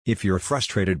If you're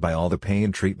frustrated by all the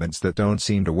pain treatments that don't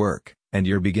seem to work, and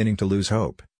you're beginning to lose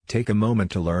hope, take a moment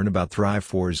to learn about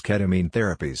Thrive4's ketamine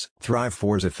therapies.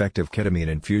 Thrive4's effective ketamine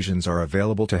infusions are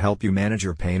available to help you manage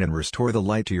your pain and restore the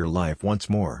light to your life once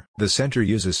more. The center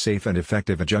uses safe and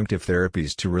effective adjunctive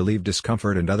therapies to relieve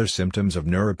discomfort and other symptoms of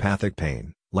neuropathic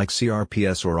pain, like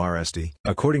CRPS or RSD.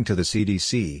 According to the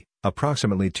CDC,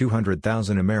 approximately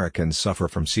 200,000 Americans suffer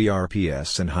from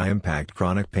CRPS and high-impact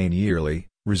chronic pain yearly,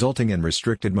 resulting in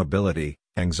restricted mobility,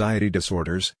 anxiety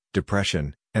disorders,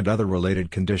 depression, and other related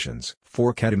conditions.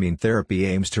 Ketamine therapy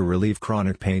aims to relieve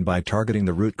chronic pain by targeting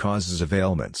the root causes of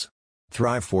ailments.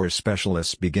 Thrive4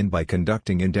 specialists begin by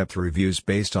conducting in-depth reviews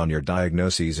based on your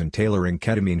diagnoses and tailoring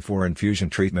ketamine 4 infusion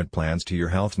treatment plans to your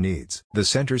health needs. The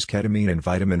center's ketamine and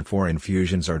vitamin 4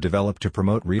 infusions are developed to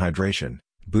promote rehydration,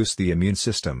 boost the immune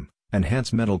system,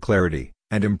 enhance mental clarity,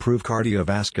 and improve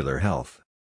cardiovascular health.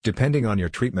 Depending on your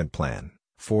treatment plan,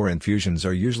 4 infusions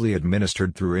are usually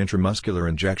administered through intramuscular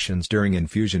injections during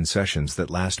infusion sessions that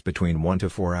last between 1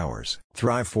 to 4 hours.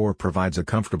 Thrive4 provides a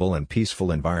comfortable and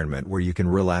peaceful environment where you can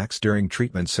relax during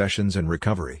treatment sessions and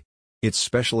recovery. Its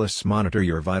specialists monitor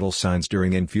your vital signs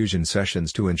during infusion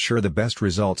sessions to ensure the best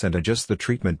results and adjust the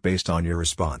treatment based on your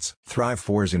response.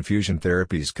 Thrive4's infusion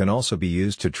therapies can also be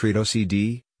used to treat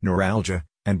OCD, neuralgia,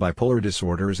 and bipolar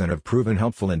disorders and have proven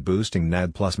helpful in boosting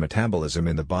NAD+ metabolism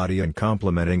in the body and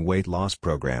complementing weight loss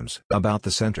programs. About the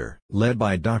center. Led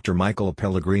by Dr. Michael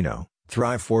Pellegrino,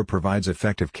 Thrive4 provides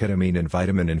effective ketamine and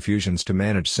vitamin infusions to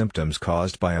manage symptoms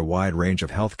caused by a wide range of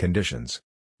health conditions.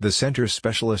 The center's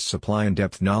specialists apply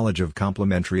in-depth knowledge of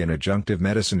complementary and adjunctive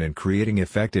medicine in creating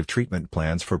effective treatment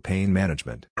plans for pain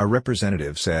management. A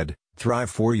representative said,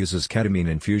 "Thrive4 uses ketamine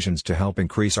infusions to help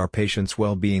increase our patients'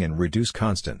 well-being and reduce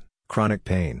constant, chronic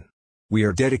pain. We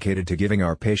are dedicated to giving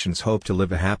our patients hope to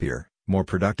live a happier, more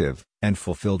productive, and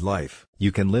fulfilled life.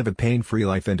 You can live a pain-free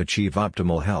life and achieve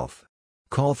optimal health."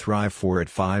 Call Thrive4 at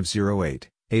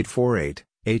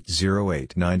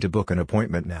 508-848-8089 to book an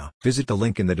appointment now. Visit the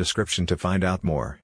link in the description to find out more.